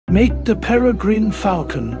Meet the Peregrine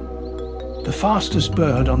Falcon, the fastest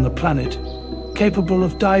bird on the planet, capable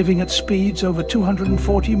of diving at speeds over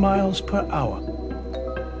 240 miles per hour.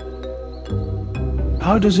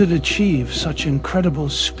 How does it achieve such incredible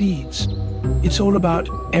speeds? It's all about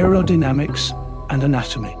aerodynamics and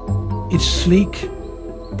anatomy. Its sleek,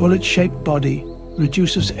 bullet-shaped body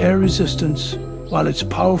reduces air resistance, while its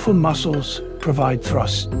powerful muscles provide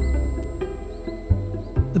thrust.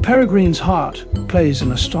 The peregrine's heart plays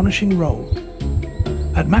an astonishing role.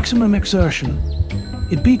 At maximum exertion,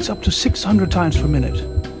 it beats up to 600 times per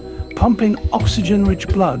minute, pumping oxygen-rich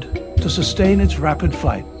blood to sustain its rapid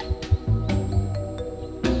flight.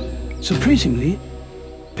 Surprisingly,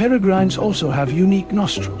 peregrines also have unique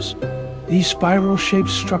nostrils. These spiral-shaped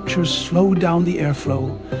structures slow down the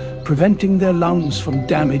airflow, preventing their lungs from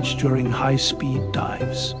damage during high-speed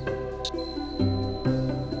dives.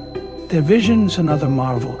 Their vision's another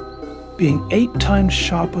marvel, being 8 times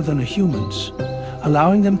sharper than a human's,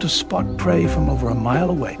 allowing them to spot prey from over a mile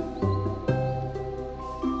away.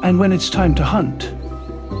 And when it's time to hunt,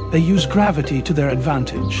 they use gravity to their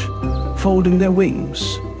advantage, folding their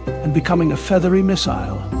wings and becoming a feathery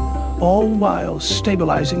missile, all while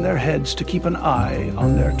stabilizing their heads to keep an eye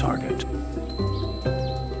on their target.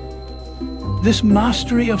 This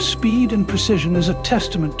mastery of speed and precision is a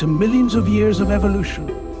testament to millions of years of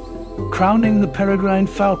evolution, crowning the Peregrine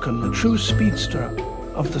Falcon a true speedster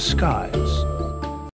of the skies.